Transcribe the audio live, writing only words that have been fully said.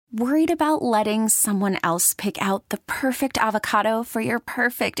Worried about letting someone else pick out the perfect avocado for your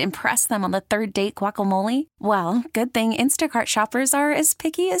perfect impress them on the third date guacamole? Well, good thing Instacart shoppers are as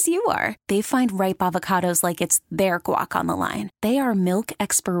picky as you are. They find ripe avocados like it's their guac on the line. They are milk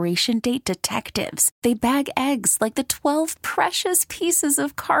expiration date detectives. They bag eggs like the 12 precious pieces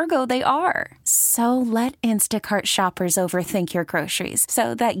of cargo they are. So let Instacart shoppers overthink your groceries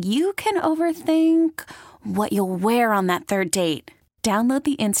so that you can overthink what you'll wear on that third date. Download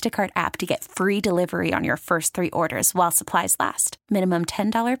the Instacart app to get free delivery on your first 3 orders while supplies last. Minimum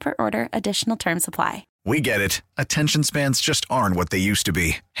 $10 per order. Additional terms apply. We get it. Attention spans just aren't what they used to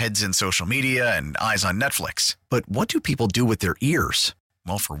be. Heads in social media and eyes on Netflix. But what do people do with their ears?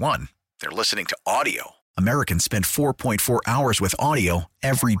 Well, for one, they're listening to audio. Americans spend 4.4 hours with audio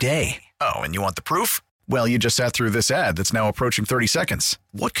every day. Oh, and you want the proof? Well, you just sat through this ad that's now approaching 30 seconds.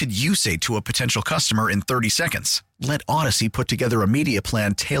 What could you say to a potential customer in 30 seconds? Let Odyssey put together a media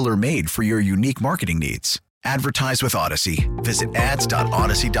plan tailor-made for your unique marketing needs. Advertise with Odyssey. Visit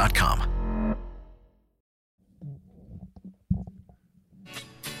ads.odyssey.com.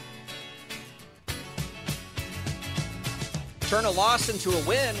 Turn a loss into a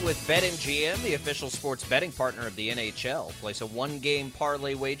win with BetMGM, the official sports betting partner of the NHL. Place a one-game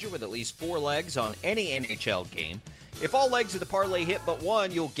parlay wager with at least 4 legs on any NHL game. If all legs of the parlay hit but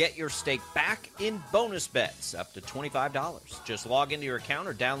one, you'll get your stake back in bonus bets, up to $25. Just log into your account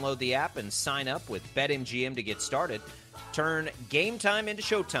or download the app and sign up with BetMGM to get started. Turn game time into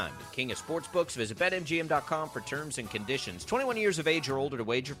showtime with King of Sportsbooks. Visit BetMGM.com for terms and conditions. 21 years of age or older to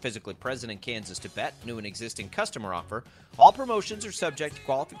wager, physically present in Kansas to bet. New and existing customer offer. All promotions are subject to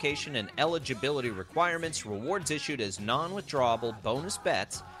qualification and eligibility requirements. Rewards issued as non-withdrawable bonus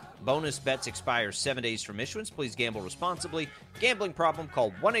bets. Bonus bets expire 7 days from issuance. Please gamble responsibly. Gambling problem?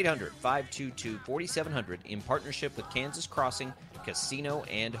 Call 1-800-522-4700 in partnership with Kansas Crossing Casino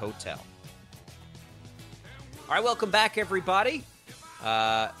and Hotel. All right, welcome back, everybody.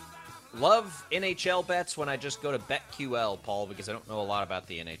 Love NHL bets when I just go to BetQL, Paul, because I don't know a lot about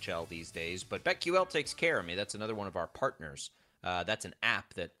the NHL these days. But BetQL takes care of me. That's another one of our partners. That's an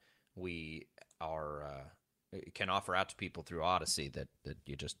app that we can offer out to people through Odyssey that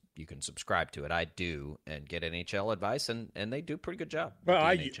you can subscribe to it. I do and get NHL advice, and they do a pretty good job. Well,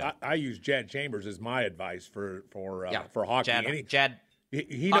 I use Jad Chambers as my advice for hockey. Jad.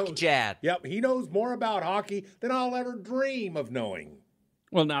 He Hockey knows, Jad. Yep, he knows more about hockey than I'll ever dream of knowing.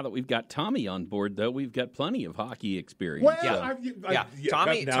 Well, now that we've got Tommy on board, though, we've got plenty of hockey experience. Well,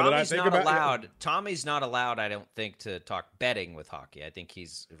 Tommy's not allowed. Tommy's not allowed, I don't think, to talk betting with hockey. I think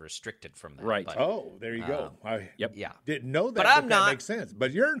he's restricted from that. Right. But, there you go. Yeah. Didn't know that. But I'm not. That makes sense.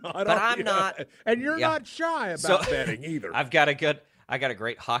 But you're not. But I'm not. And you're not shy about betting either. I got a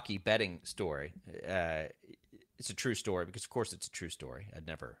great hockey betting story. It's a true story because, of course, it's a true story. I'd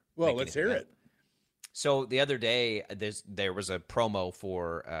never. Well, let's hear it. So the other day, there was a promo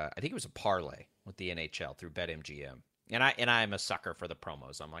for I think it was a parlay with the NHL through BetMGM, and I'm a sucker for the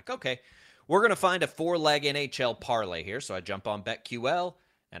promos. I'm like, okay, we're gonna find a 4-leg NHL parlay here. So I jump on BetQL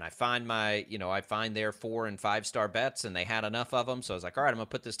and I find their 4- and 5-star bets, and they had enough of them. So I was like, all right, I'm gonna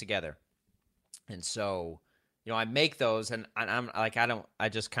put this together. And so, I make those, and I'm like, I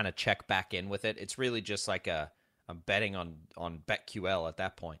just kind of check back in with it. It's really just like I'm betting on BetQL at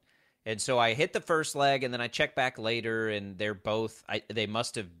that point. And so I hit the first leg, and then I check back later, and they're both they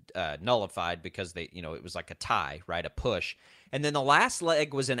must have nullified because it was like a tie, right, a push. And then the last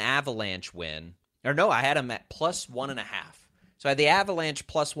leg was an Avalanche win. Or no, I had them at +1.5. So I had the Avalanche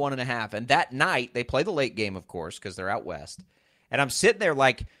 +1.5. And that night, they play the late game, of course, because they're out west. And I'm sitting there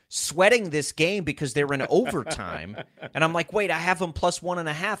like sweating this game because they're in overtime. And I'm like, wait, I have them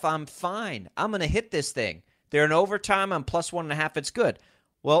 +1.5. I'm fine. I'm going to hit this thing. They're in overtime. I'm +1.5. It's good.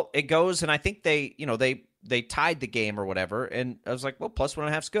 Well, it goes, and I think they tied the game or whatever. And I was like, well,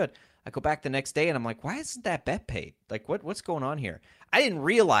 +1.5 is good. I go back the next day, and I'm like, why isn't that bet paid? Like, what's going on here? I didn't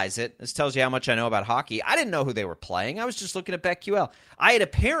realize it. This tells you how much I know about hockey. I didn't know who they were playing. I was just looking at BetQL. I had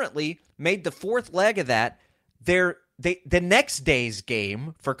apparently made the fourth leg of that the next day's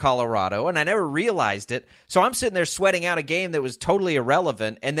game for Colorado, and I never realized it. So I'm sitting there sweating out a game that was totally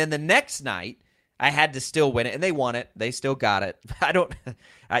irrelevant, and then the next night, I had to still win it, and they won it. They still got it.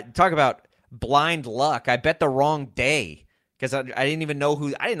 I talk about blind luck. I bet the wrong day because I didn't know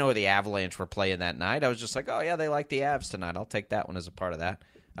who the Avalanche were playing that night. I was just like, oh, yeah, they like the Avs tonight. I'll take that one as a part of that.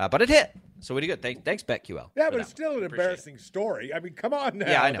 But it hit. So we did good. Thanks, BetQL. Yeah, but it's still an embarrassing story. I mean, come on now.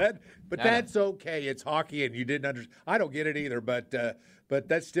 Yeah, I know. That's okay. It's hockey, and you didn't understand. I don't get it either, but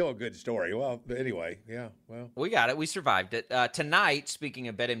that's still a good story. Well, anyway, yeah. Well, we got it. We survived it. Tonight, speaking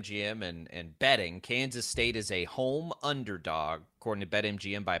of BetMGM and betting, Kansas State is a home underdog, according to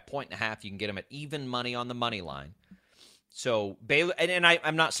BetMGM, by 1.5. You can get them at even money on the money line. So Baylor, and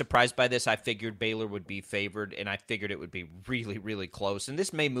I'm not surprised by this. I figured Baylor would be favored, and I figured it would be really, really close. And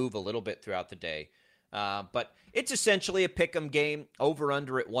this may move a little bit throughout the day, but it's essentially a pick'em game. Over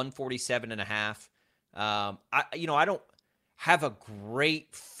under at 147.5. I don't have a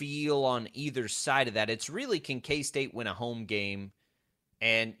great feel on either side of that. It's really, can K-State win a home game?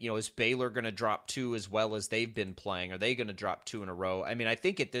 And, is Baylor going to drop 2 as well as they've been playing? Are they going to drop 2 in a row? I mean, I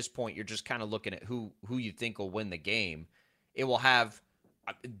think at this point you're just kind of looking at who you think will win the game. It will have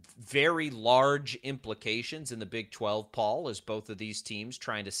very large implications in the Big 12, Paul, as both of these teams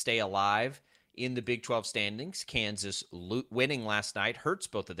trying to stay alive in the Big 12 standings. Kansas winning last night hurts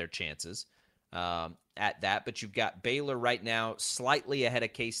both of their chances at that. But you've got Baylor right now slightly ahead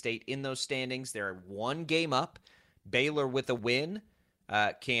of K-State in those standings. They're 1 game up. Baylor with a win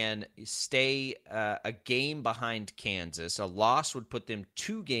can stay a game behind Kansas. A loss would put them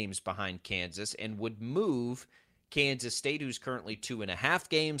 2 games behind Kansas and would move Kansas State, who's currently 2.5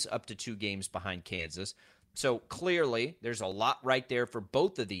 games, up to 2 games behind Kansas. So clearly, there's a lot right there for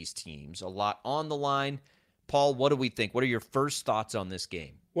both of these teams, a lot on the line. Paul, what do we think? What are your first thoughts on this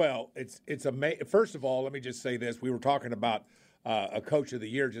game? Well, it's amazing. First of all, let me just say this. We were talking about a coach of the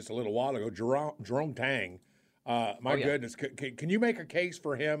year just a little while ago, Jerome Tang. Goodness, can you make a case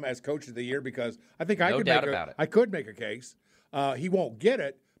for him as coach of the year? Because I think I could make a case. He won't get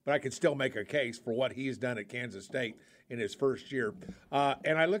it, but I could still make a case for what he has done at Kansas State in his first year.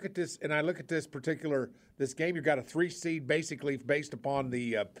 And I look at this this game. You've got a 3 seed basically based upon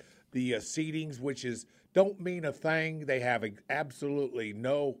the seedings, which don't mean a thing. They have absolutely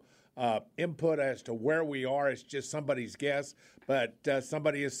no input as to where we are. It's just somebody's guess. But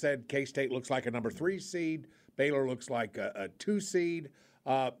somebody has said K-State looks like a number 3 seed. Baylor looks like a 2 seed.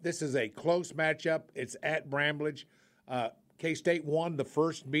 This is a close matchup. It's at Bramlage. K-State won the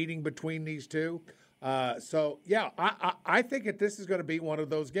first meeting between these two. I think that this is going to be one of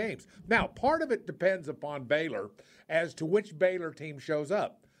those games. Now, part of it depends upon Baylor as to which Baylor team shows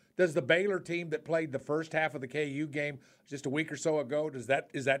up. Does the Baylor team that played the first half of the KU game just a week or so ago, is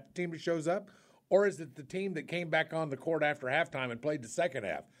that the team that shows up? Or is it the team that came back on the court after halftime and played the second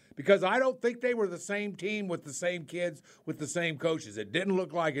half? Because I don't think they were the same team with the same kids, with the same coaches. It didn't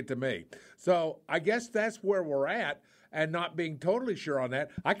look like it to me. So I guess that's where we're at. And not being totally sure on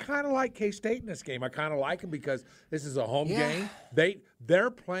that. I kind of like K-State in this game. I kind of like them because this is a home game. They're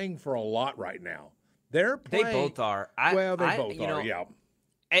playing for a lot right now. They both are. They both are, yeah.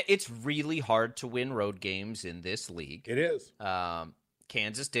 It's really hard to win road games in this league. It is.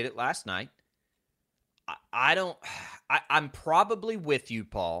 Kansas did it last night. I'm probably with you,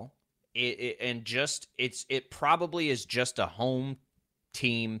 Paul. It probably is just a home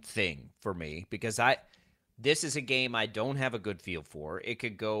team thing for me because this is a game I don't have a good feel for. It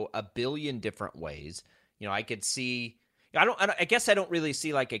could go a billion different ways. I could see. I guess I don't really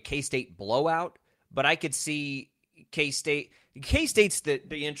see like a K-State blowout, but I could see K-State. K-State's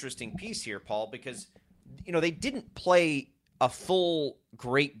the interesting piece here, Paul, because they didn't play a full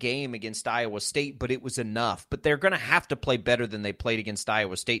great game against Iowa State, but it was enough. But they're going to have to play better than they played against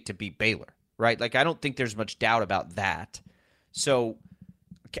Iowa State to beat Baylor, right? Like I don't think there's much doubt about that. So.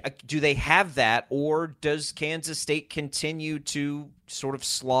 Do they have that, or does Kansas State continue to sort of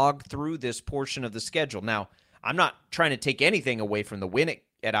slog through this portion of the schedule? Now, I'm not trying to take anything away from the win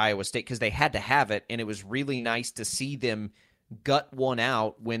at Iowa State because they had to have it, and it was really nice to see them gut one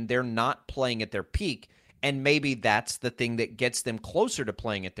out when they're not playing at their peak, and maybe that's the thing that gets them closer to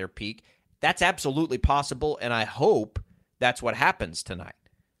playing at their peak. That's absolutely possible, and I hope that's what happens tonight.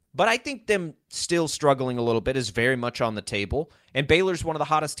 But I think them still struggling a little bit is very much on the table. And Baylor's one of the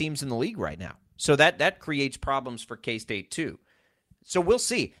hottest teams in the league right now. So that creates problems for K-State too. So we'll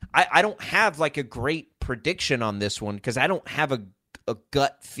see. I don't have like a great prediction on this one because I don't have a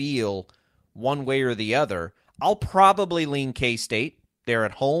gut feel one way or the other. I'll probably lean K-State. They're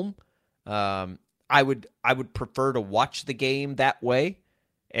at home. I would prefer to watch the game that way.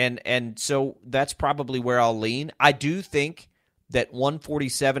 And so that's probably where I'll lean. I do think that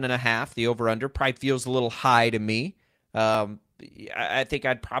 147.5, the over-under, probably feels a little high to me. I think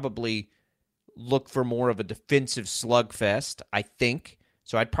I'd probably look for more of a defensive slugfest, I think.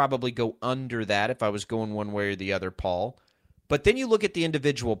 So I'd probably go under that if I was going one way or the other, Paul. But then you look at the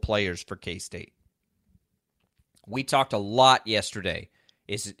individual players for K-State. We talked a lot yesterday.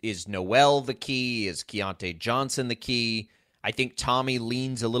 Is Noel the key? Is Keontae Johnson the key? I think Tommy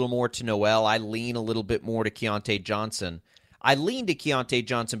leans a little more to Noel. I lean a little bit more to Keontae Johnson. I lean to Keontae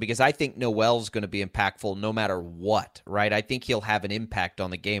Johnson because I think Noel's going to be impactful no matter what, right? I think he'll have an impact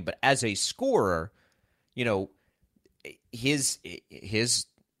on the game. But as a scorer, one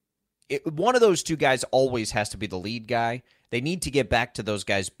of those two guys always has to be the lead guy. They need to get back to those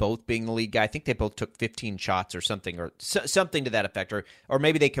guys both being the lead guy. I think they both took 15 shots or something, or something to that effect, or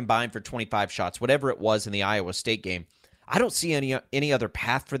maybe they combined for 25 shots, whatever it was in the Iowa State game. I don't see any other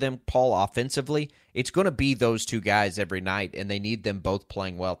path for them, Paul, offensively. It's going to be those two guys every night, and they need them both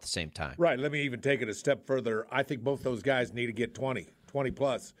playing well at the same time. Right. Let me even take it a step further. I think both those guys need to get 20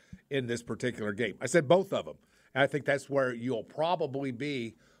 plus in this particular game. I said both of them. And I think that's where you'll probably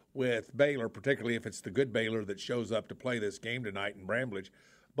be with Baylor, particularly if it's the good Baylor that shows up to play this game tonight in Bramblage.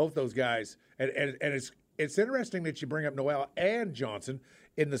 Both those guys, and it's interesting that you bring up Noel and Johnson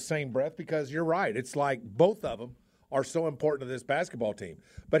in the same breath, because you're right. It's like both of them are so important to this basketball team.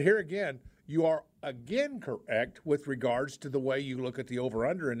 But here again, you are again correct with regards to the way you look at the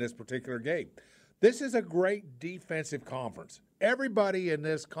over-under in this particular game. This is a great defensive conference. Everybody in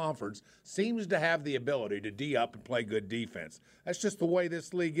this conference seems to have the ability to D up and play good defense. That's just the way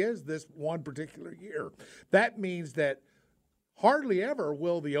this league is this one particular year. That means that hardly ever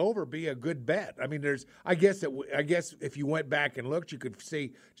will the over be a good bet. I mean, I guess if you went back and looked, you could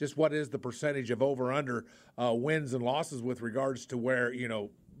see just what is the percentage of over/under wins and losses with regards to where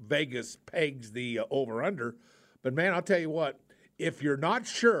Vegas pegs the over/under. But man, I'll tell you what, if you're not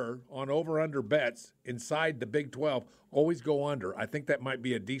sure on over/under bets inside the Big 12, always go under. I think that might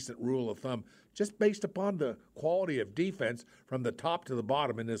be a decent rule of thumb, just based upon the quality of defense from the top to the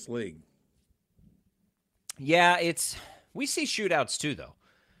bottom in this league. Yeah, we see shootouts too, though.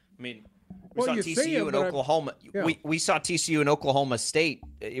 I mean, we saw TCU and Oklahoma. Yeah. We saw TCU and Oklahoma State.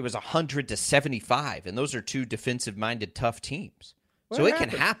 It was 100-75, and those are two defensive-minded, tough teams. Well, so it can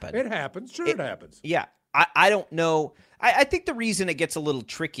happen. It happens. Sure, it happens. Yeah. I don't know. I think the reason it gets a little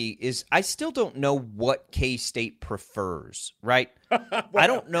tricky is I still don't know what K-State prefers, right? I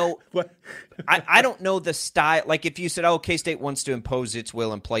don't know. I don't know the style. Like if you said, K-State wants to impose its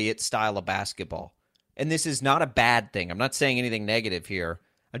will and play its style of basketball. And this is not a bad thing. I'm not saying anything negative here.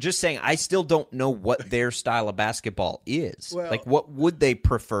 I'm just saying I still don't know what their style of basketball is. Well, like, what would they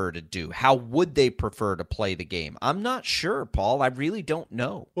prefer to do? How would they prefer to play the game? I'm not sure, Paul. I really don't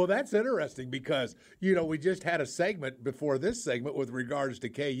know. Well, that's interesting because, we just had a segment before this segment with regards to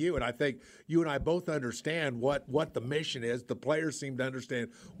KU, and I think you and I both understand what the mission is. The players seem to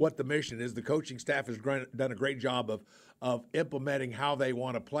understand what the mission is. The coaching staff has done a great job of implementing how they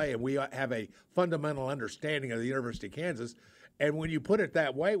want to play, and we have a fundamental understanding of the University of Kansas. And when you put it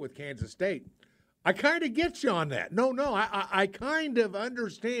that way with Kansas State, I kind of get you on that. No, I kind of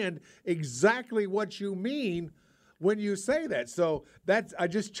understand exactly what you mean when you say that. So I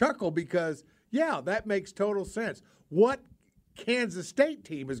just chuckle because, yeah, that makes total sense. What Kansas State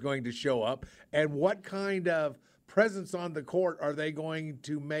team is going to show up and what kind of presence on the court are they going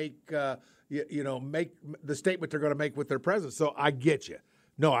to make, make the statement they're going to make with their presence. So I get you.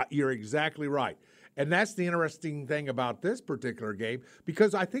 No, you're exactly right. And that's the interesting thing about this particular game,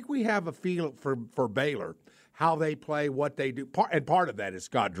 because I think we have a feel for Baylor, how they play, what they do. And part of that is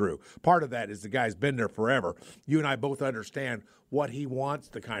Scott Drew. Part of that is the guy's been there forever. You and I both understand what he wants,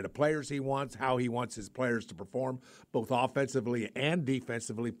 the kind of players he wants, how he wants his players to perform, both offensively and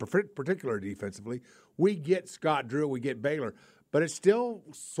defensively, particularly defensively. We get Scott Drew, we get Baylor. But it's still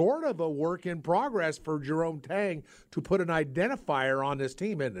sort of a work in progress for Jerome Tang to put an identifier on this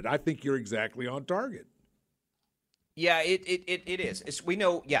team, isn't it? I think you're exactly on target. Yeah, it is. We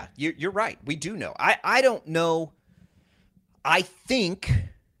know, yeah, you're right. We do know. I don't know. I think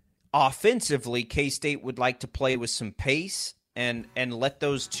offensively, K-State would like to play with some pace and let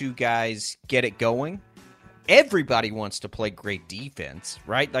those two guys get it going. Everybody wants to play great defense,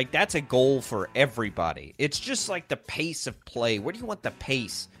 right? Like, that's a goal for everybody. It's just like the pace of play. Where do you want the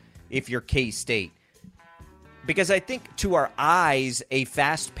pace if you're K-State? Because I think to our eyes, a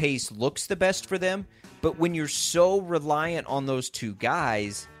fast pace looks the best for them. But when you're so reliant on those two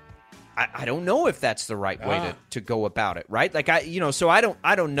guys, I don't know if that's the right way to go about it, right? Like, so I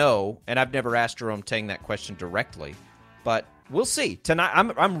don't know, and I've never asked Jerome Tang that question directly, but we'll see tonight.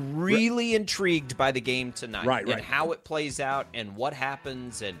 I'm really intrigued by the game tonight, right. And how it plays out and what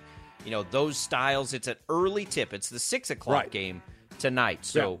happens, and those styles. It's an early tip. It's the 6:00 game tonight,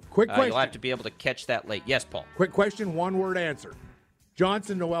 so quick question. You'll have to be able to catch that late. Yes, Paul. Quick question, one-word answer.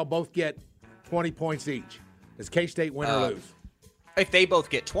 Johnson, Noel both get 20 points each. Does K-State win or lose? If they both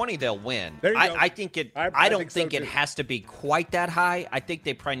get 20, they'll win. There you go. I think it. I don't think it has to be quite that high. I think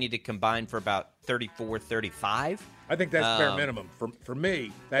they probably need to combine for about 34, 35. I think that's bare minimum for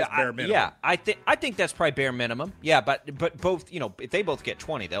me. That's bare minimum. Yeah, I think that's probably bare minimum. Yeah, but both, if they both get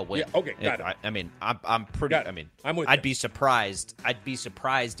 20, they'll win. Yeah, okay, got it. I mean, I'm pretty. I mean, I'm with I'd you. be surprised. I'd be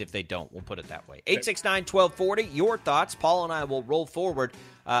surprised if they don't. We'll put it that way. 869-1240. Your thoughts. Paul and I will roll forward.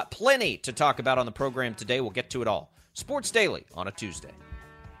 Plenty to talk about on the program today. We'll get to it all. Sports Daily on a Tuesday.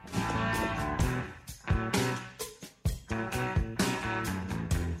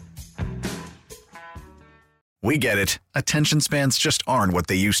 We get it. Attention spans just aren't what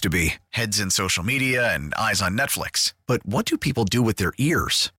they used to be. Heads in social media and eyes on Netflix. But what do people do with their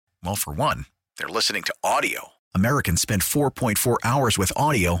ears? Well, for one, they're listening to audio. Americans spend 4.4 hours with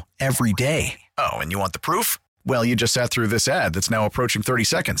audio every day. Oh, and you want the proof? Well, you just sat through this ad that's now approaching 30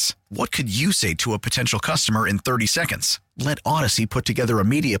 seconds. What could you say to a potential customer in 30 seconds? Let Odyssey put together a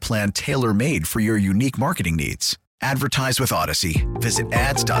media plan tailor-made for your unique marketing needs. Advertise with Odyssey. Visit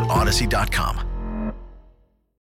ads.odyssey.com.